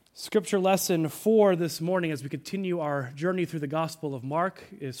Scripture lesson for this morning as we continue our journey through the Gospel of Mark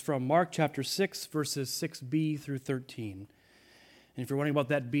is from Mark chapter 6, verses 6b through 13. And if you're wondering about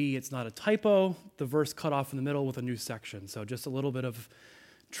that B, it's not a typo. The verse cut off in the middle with a new section. So just a little bit of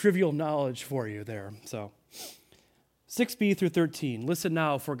trivial knowledge for you there. So 6b through 13. Listen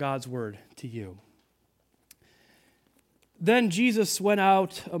now for God's word to you. Then Jesus went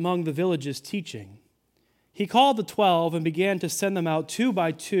out among the villages teaching. He called the 12 and began to send them out 2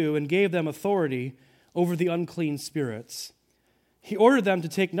 by 2 and gave them authority over the unclean spirits. He ordered them to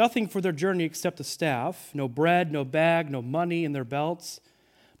take nothing for their journey except a staff, no bread, no bag, no money in their belts,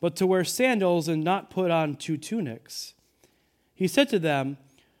 but to wear sandals and not put on 2 tunics. He said to them,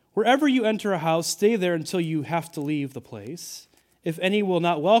 "Wherever you enter a house, stay there until you have to leave the place. If any will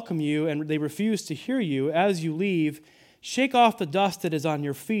not welcome you and they refuse to hear you as you leave, shake off the dust that is on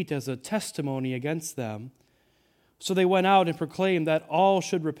your feet as a testimony against them." So they went out and proclaimed that all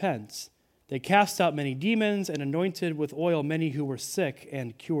should repent. They cast out many demons and anointed with oil many who were sick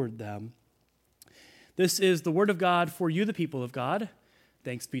and cured them. This is the word of God for you, the people of God.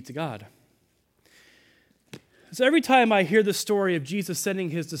 Thanks be to God. So every time I hear the story of Jesus sending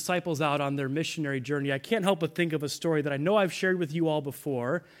his disciples out on their missionary journey, I can't help but think of a story that I know I've shared with you all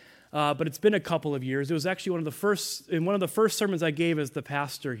before, but it's been a couple of years. It was actually one of the first sermons I gave as the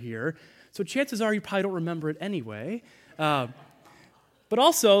pastor here. So chances are you probably don't remember it anyway. But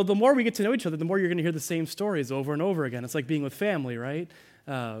also, the more we get to know each other, the more you're going to hear the same stories over and over again. It's like being with family, right?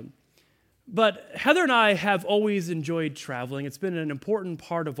 But Heather and I have always enjoyed traveling. It's been an important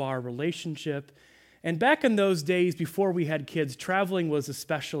part of our relationship. And back in those days before we had kids, traveling was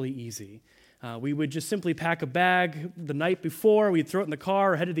especially easy. We would just simply pack a bag the night before. We'd throw it in the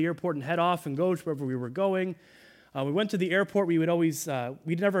car, head to the airport and head off and go to wherever we were going. We went to the airport.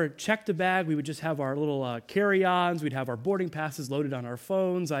 We'd never checked a bag. We would just have our little carry-ons. We'd have our boarding passes loaded on our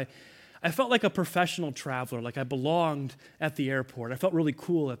phones. I felt like a professional traveler, like I belonged at the airport. I felt really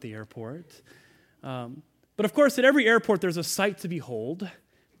cool at the airport. But of course, at every airport, there's a sight to behold.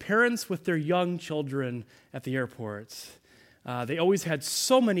 Parents with their young children at the airport. They always had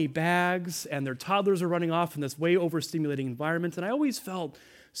so many bags, and their toddlers are running off in this way overstimulating environment, and I always felt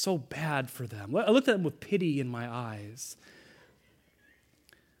so bad for them. I looked at them with pity in my eyes.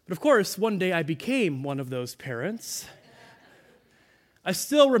 But of course, one day I became one of those parents. I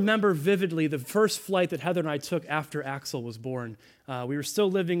still remember vividly the first flight that Heather and I took after Axel was born. We were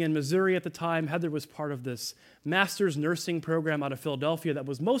still living in Missouri at the time. Heather was part of this master's nursing program out of Philadelphia that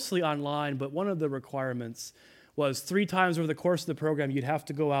was mostly online, but one of the requirements was 3 times over the course of the program, you'd have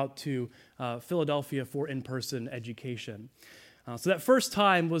to go out to Philadelphia for in-person education. So that first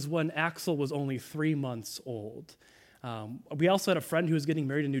time was when Axel was only 3 months old. We also had a friend who was getting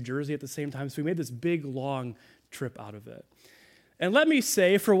married in New Jersey at the same time, so we made this big, long trip out of it. And let me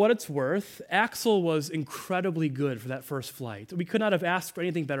say, for what it's worth, Axel was incredibly good for that first flight. We could not have asked for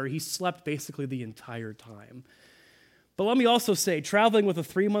anything better. He slept basically the entire time. But let me also say, traveling with a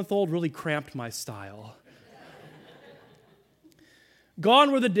 3-month-old really cramped my style.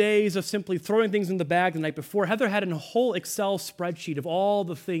 Gone were the days of simply throwing things in the bag the night before. Heather had a whole Excel spreadsheet of all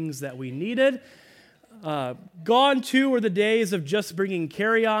the things that we needed. Gone too were the days of just bringing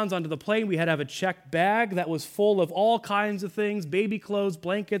carry-ons onto the plane. We had to have a checked bag that was full of all kinds of things, baby clothes,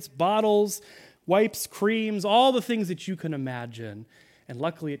 blankets, bottles, wipes, creams, all the things that you can imagine. And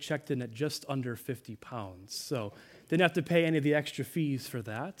luckily it checked in at just under 50 pounds. So didn't have to pay any of the extra fees for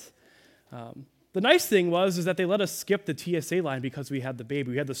that. The nice thing was that they let us skip the TSA line because we had the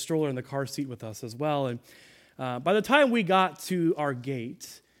baby. We had the stroller and the car seat with us as well. And by the time we got to our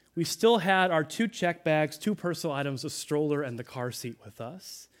gate, we still had our 2 check bags, 2 personal items, a stroller, and the car seat with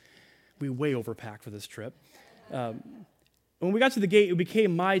us. We way overpacked for this trip. When we got to the gate, it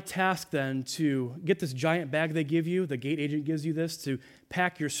became my task then to get this giant bag they give you. The gate agent gives you this to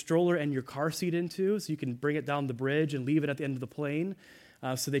pack your stroller and your car seat into so you can bring it down the bridge and leave it at the end of the plane.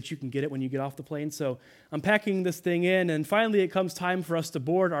 So that you can get it when you get off the plane. So I'm packing this thing in, and finally it comes time for us to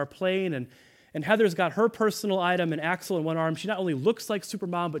board our plane, and Heather's got her personal item and Axel in one arm. She not only looks like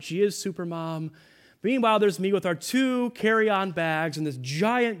Supermom, but she is Supermom. Meanwhile, there's me with our 2 carry-on bags and this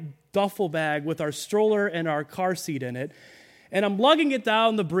giant duffel bag with our stroller and our car seat in it, and I'm lugging it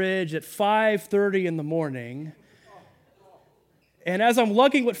down the bridge at 5:30 in the morning. And as I'm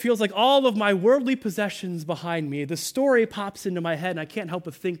lugging what feels like all of my worldly possessions behind me, the story pops into my head, and I can't help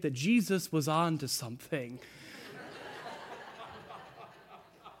but think that Jesus was on to something.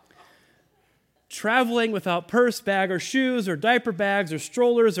 Traveling without purse, bag, or shoes, or diaper bags, or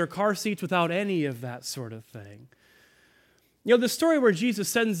strollers, or car seats, without any of that sort of thing. The story where Jesus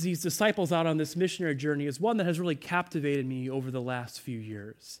sends these disciples out on this missionary journey is one that has really captivated me over the last few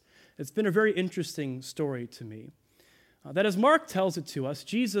years. It's been a very interesting story to me. That as Mark tells it to us,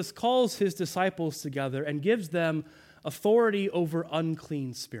 Jesus calls his disciples together and gives them authority over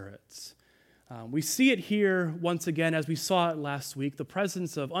unclean spirits. We see it here once again, as we saw it last week, the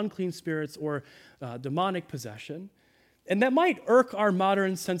presence of unclean spirits or demonic possession. And that might irk our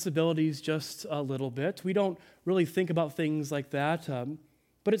modern sensibilities just a little bit. We don't really think about things like that.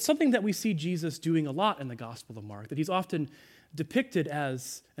 But it's something that we see Jesus doing a lot in the Gospel of Mark, that he's often depicted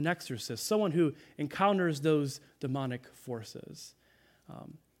as an exorcist, someone who encounters those demonic forces.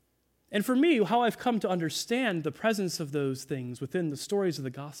 And for me, how I've come to understand the presence of those things within the stories of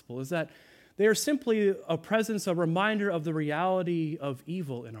the gospel is that they are simply a presence, a reminder of the reality of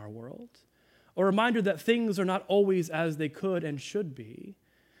evil in our world, a reminder that things are not always as they could and should be,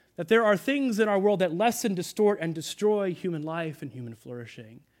 that there are things in our world that lessen, distort, and destroy human life and human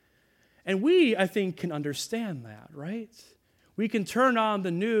flourishing. And we, I think, can understand that, right? We can turn on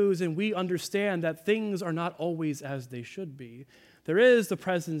the news and we understand that things are not always as they should be. There is the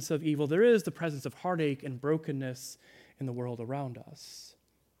presence of evil. There is the presence of heartache and brokenness in the world around us.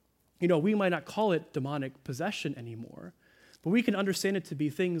 We might not call it demonic possession anymore, but we can understand it to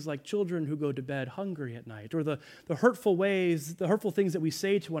be things like children who go to bed hungry at night, or the hurtful ways, the hurtful things that we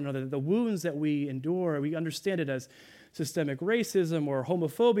say to one another, the wounds that we endure. We understand it as systemic racism or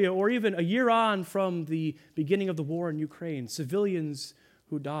homophobia, or even a year on from the beginning of the war in Ukraine, civilians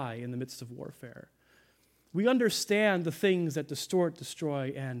who die in the midst of warfare. We understand the things that distort,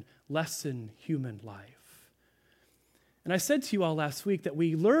 destroy, and lessen human life. And I said to you all last week that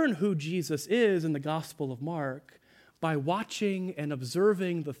we learn who Jesus is in the Gospel of Mark by watching and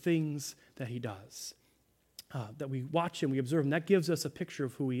observing the things that he does. That we watch and we observe, and that gives us a picture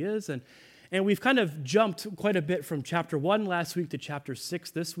of who he is. And we've kind of jumped quite a bit from chapter 1 last week to chapter 6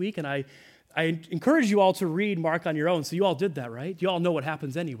 this week, and I encourage you all to read Mark on your own. So you all did that, right? You all know what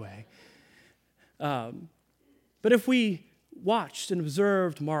happens anyway. But if we watched and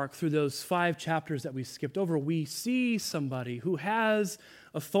observed Mark through those 5 chapters that we skipped over, we see somebody who has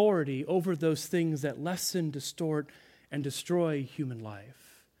authority over those things that lessen, distort, and destroy human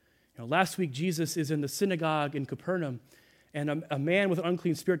life. Last week, Jesus is in the synagogue in Capernaum, and a man with an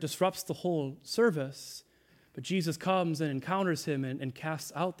unclean spirit disrupts the whole service, but Jesus comes and encounters him and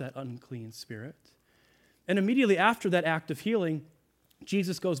casts out that unclean spirit. And immediately after that act of healing,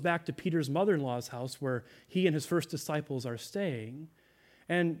 Jesus goes back to Peter's mother-in-law's house where he and his first disciples are staying.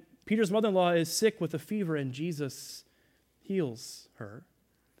 And Peter's mother-in-law is sick with a fever, and Jesus heals her.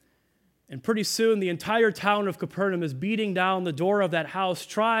 And pretty soon, the entire town of Capernaum is beating down the door of that house,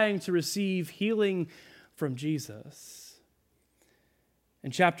 trying to receive healing from Jesus.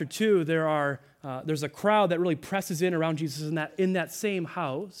 In chapter 2, there's a crowd that really presses in around Jesus in that same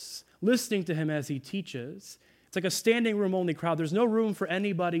house, listening to him as he teaches. It's like a standing room only crowd. There's no room for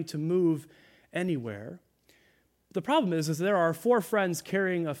anybody to move anywhere. The problem is there are 4 friends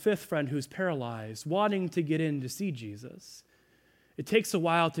carrying a 5th friend who's paralyzed, wanting to get in to see Jesus. It takes a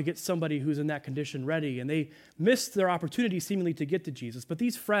while to get somebody who's in that condition ready, and they miss their opportunity seemingly to get to Jesus. But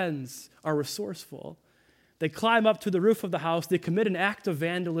these friends are resourceful. They climb up to the roof of the house, they commit an act of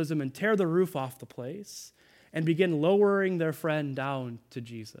vandalism and tear the roof off the place and begin lowering their friend down to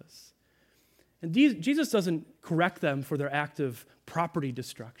Jesus. And Jesus doesn't correct them for their act of property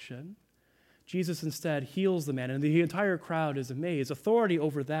destruction. Jesus instead heals the man, and the entire crowd is amazed. Authority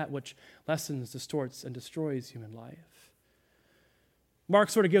over that which lessens, distorts, and destroys human life. Mark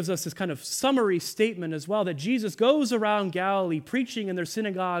sort of gives us this kind of summary statement as well, that Jesus goes around Galilee preaching in their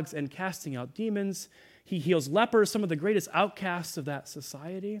synagogues and casting out demons. He heals lepers, some of the greatest outcasts of that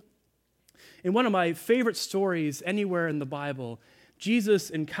society. In one of my favorite stories anywhere in the Bible, Jesus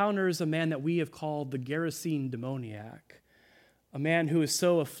encounters a man that we have called the Gerasene demoniac, a man who is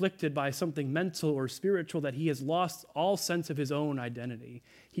so afflicted by something mental or spiritual that he has lost all sense of his own identity.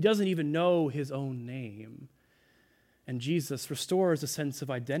 He doesn't even know his own name. And Jesus restores a sense of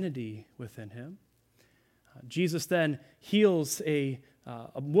identity within him. Jesus then heals a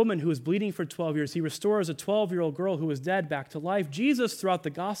woman who is bleeding for 12 years. He restores a 12-year-old girl who was dead back to life. Jesus, throughout the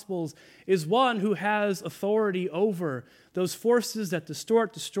Gospels, is one who has authority over those forces that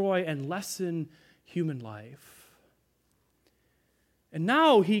distort, destroy, and lessen human life. And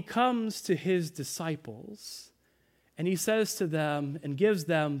now he comes to his disciples, and he says to them and gives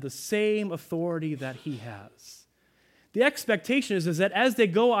them the same authority that he has. The expectation is that as they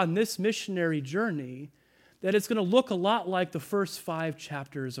go on this missionary journey, that it's going to look a lot like the first 5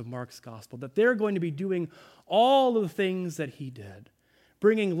 chapters of Mark's gospel, that they're going to be doing all of the things that he did,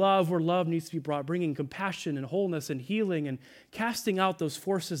 bringing love where love needs to be brought, bringing compassion and wholeness and healing and casting out those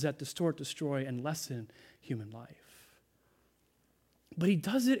forces that distort, destroy, and lessen human life. But he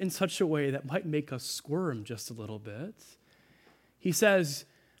does it in such a way that might make us squirm just a little bit. He says,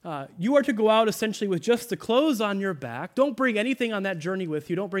 you are to go out essentially with just the clothes on your back. Don't bring anything on that journey with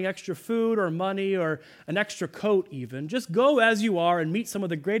you. Don't bring extra food or money or an extra coat even. Just go as you are and meet some of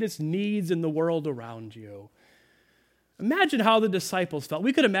the greatest needs in the world around you. Imagine how the disciples felt.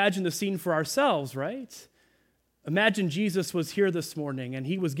 We could imagine the scene for ourselves, right? Imagine Jesus was here this morning and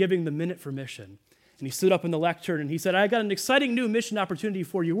he was giving the minute for mission. And he stood up in the lectern and he said, I got an exciting new mission opportunity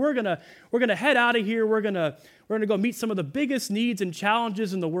for you. We're gonna head out of here. We're gonna go meet some of the biggest needs and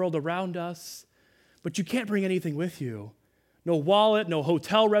challenges in the world around us. But you can't bring anything with you. No wallet, no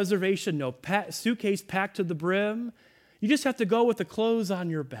hotel reservation, no suitcase packed to the brim. You just have to go with the clothes on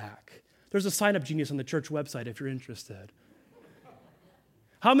your back. There's a sign-up genius on the church website if you're interested.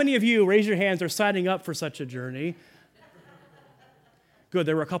 How many of you, raise your hands, are signing up for such a journey? Good,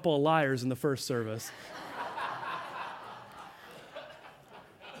 there were a couple of liars in the first service.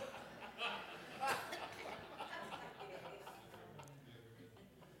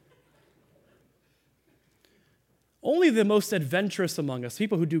 Only the most adventurous among us,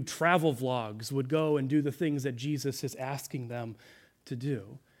 people who do travel vlogs, would go and do the things that Jesus is asking them to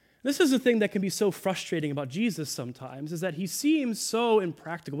do. This is the thing that can be so frustrating about Jesus sometimes, is that he seems so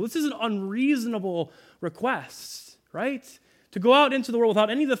impractical. This is an unreasonable request, right? To go out into the world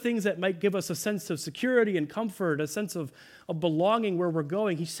without any of the things that might give us a sense of security and comfort, a sense of belonging where we're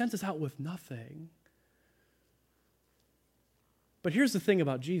going. He sends us out with nothing. But here's the thing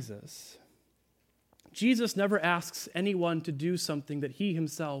about Jesus. Jesus never asks anyone to do something that he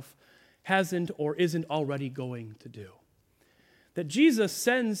himself hasn't or isn't already going to do. That Jesus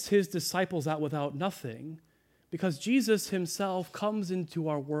sends his disciples out without nothing because Jesus himself comes into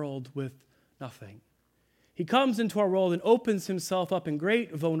our world with nothing. He comes into our world and opens himself up in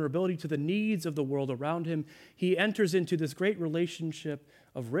great vulnerability to the needs of the world around him. He enters into this great relationship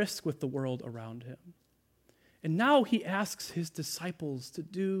of risk with the world around him. And now he asks his disciples to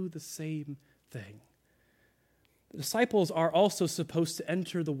do the same thing. The disciples are also supposed to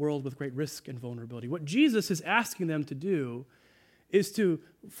enter the world with great risk and vulnerability. What Jesus is asking them to do is to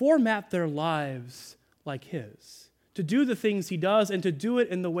format their lives like his, to do the things he does and to do it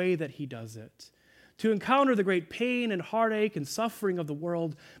in the way that he does it, to encounter the great pain and heartache and suffering of the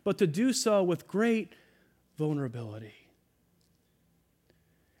world, but to do so with great vulnerability.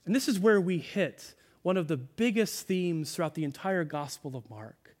 And this is where we hit one of the biggest themes throughout the entire Gospel of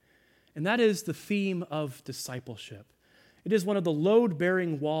Mark, and that is the theme of discipleship. It is one of the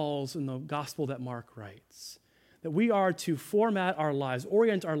load-bearing walls in the Gospel that Mark writes, that we are to format our lives,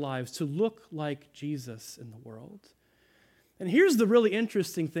 orient our lives to look like Jesus in the world. And here's the really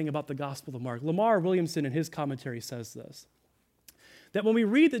interesting thing about the Gospel of Mark. Lamar Williamson in his commentary says this, that when we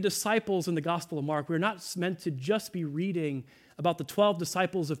read the disciples in the Gospel of Mark, we're not meant to just be reading about the 12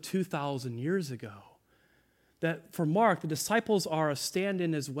 disciples of 2,000 years ago. That for Mark, the disciples are a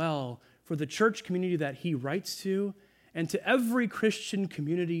stand-in as well for the church community that he writes to and to every Christian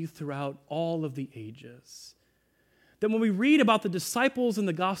community throughout all of the ages. That when we read about the disciples in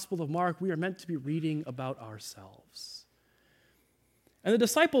the Gospel of Mark, we are meant to be reading about ourselves. And the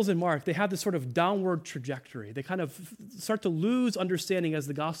disciples in Mark, they have this sort of downward trajectory. They kind of start to lose understanding as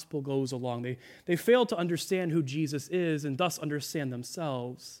the gospel goes along. They fail to understand who Jesus is and thus understand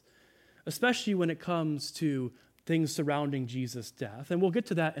themselves, especially when it comes to things surrounding Jesus' death. And we'll get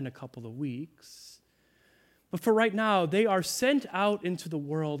to that in a couple of weeks. But for right now, they are sent out into the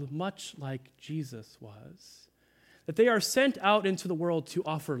world much like Jesus was. That they are sent out into the world to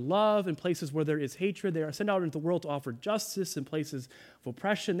offer love in places where there is hatred. They are sent out into the world to offer justice in places of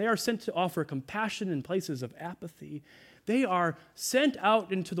oppression. They are sent to offer compassion in places of apathy. They are sent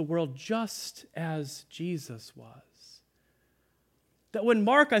out into the world just as Jesus was. That when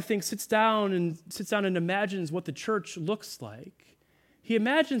Mark, I think, sits down and imagines what the church looks like, he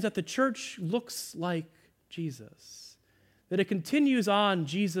imagines that the church looks like Jesus. That it continues on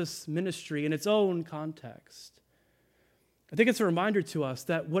Jesus' ministry in its own context. I think it's a reminder to us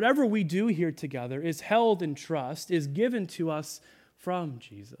that whatever we do here together is held in trust, is given to us from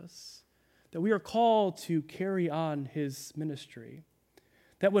Jesus, that we are called to carry on his ministry.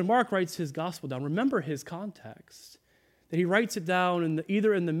 That when Mark writes his gospel down, remember his context, that he writes it down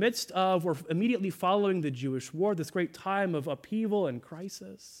either in the midst of or immediately following the Jewish war, this great time of upheaval and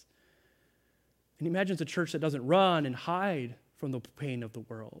crisis. And he imagines a church that doesn't run and hide from the pain of the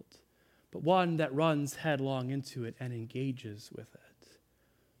world, but one that runs headlong into it and engages with it.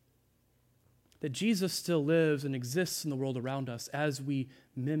 that Jesus still lives and exists in the world around us as we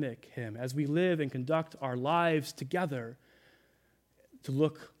mimic him, as we live and conduct our lives together to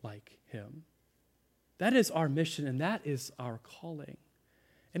look like him. That is our mission, and that is our calling.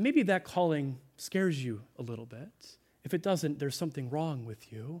 And maybe that calling scares you a little bit. If it doesn't, there's something wrong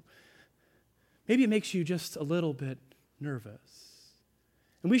with you. Maybe it makes you just a little bit nervous.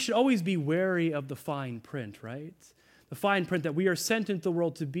 And we should always be wary of the fine print, right? The fine print that we are sent into the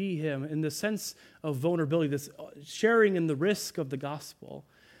world to be him in the sense of vulnerability, this sharing in the risk of the gospel,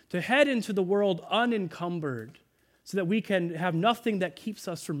 to head into the world unencumbered so that we can have nothing that keeps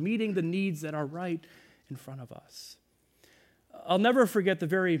us from meeting the needs that are right in front of us. I'll never forget the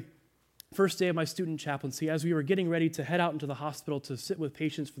very first day of my student chaplaincy as we were getting ready to head out into the hospital to sit with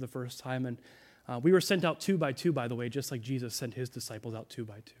patients for the first time. And we were sent out 2 by 2, by the way, just like Jesus sent his disciples out 2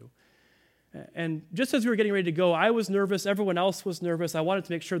 by 2. And just as we were getting ready to go, I was nervous. Everyone else was nervous. I wanted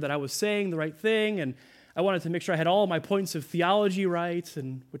to make sure that I was saying the right thing, and I wanted to make sure I had all my points of theology right,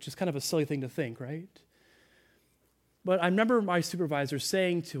 and which is kind of a silly thing to think, right? But I remember my supervisor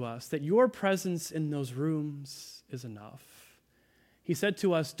saying to us that your presence in those rooms is enough. He said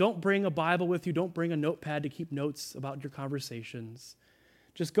to us, don't bring a Bible with you. Don't bring a notepad to keep notes about your conversations.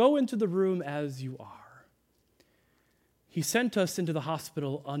 Just go into the room as you are. He sent us into the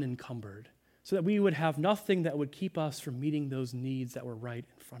hospital unencumbered so that we would have nothing that would keep us from meeting those needs that were right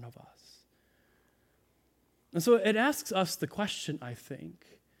in front of us. And so it asks us the question, I think,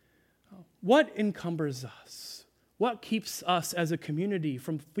 what encumbers us? What keeps us as a community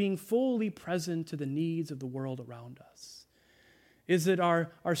from being fully present to the needs of the world around us? Is it our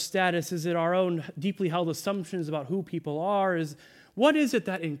status? Is it our own deeply held assumptions about who people are? What is it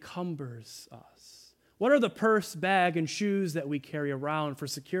that encumbers us? What are the purse, bag, and shoes that we carry around for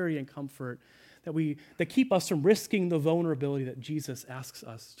security and comfort that keep us from risking the vulnerability that Jesus asks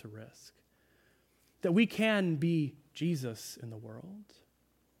us to risk? That we can be Jesus in the world.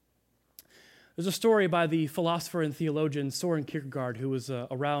 There's a story by the philosopher and theologian Soren Kierkegaard, who was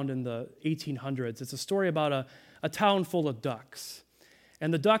around in the 1800s. It's a story about a town full of ducks.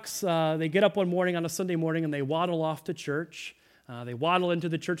 And the ducks, they get up one morning on a Sunday morning and they waddle off to church. They waddle into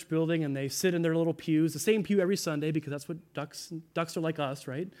the church building and they sit in their little pews, the same pew every Sunday because that's what ducks are like us,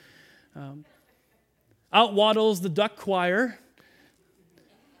 right? Out waddles the duck choir.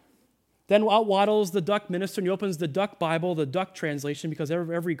 Then out waddles the duck minister, and he opens the duck Bible, the duck translation, because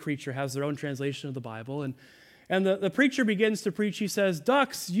every creature has their own translation of the Bible. And the preacher begins to preach. He says,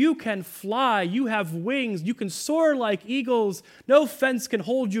 ducks, you can fly. You have wings. You can soar like eagles. No fence can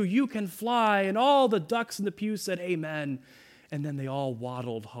hold you. You can fly. And all the ducks in the pew said, amen. And then they all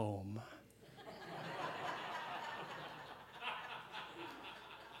waddled home.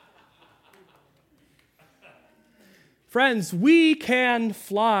 Friends, we can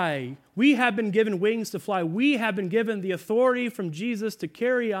fly. We have been given wings to fly. We have been given the authority from Jesus to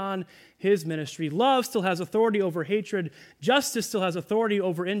carry on his ministry. Love still has authority over hatred. Justice still has authority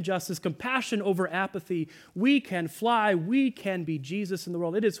over injustice. Compassion over apathy. We can fly. We can be Jesus in the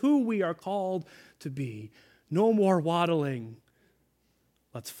world. It is who we are called to be. No more waddling.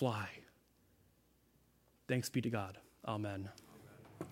 Let's fly. Thanks be to God. Amen.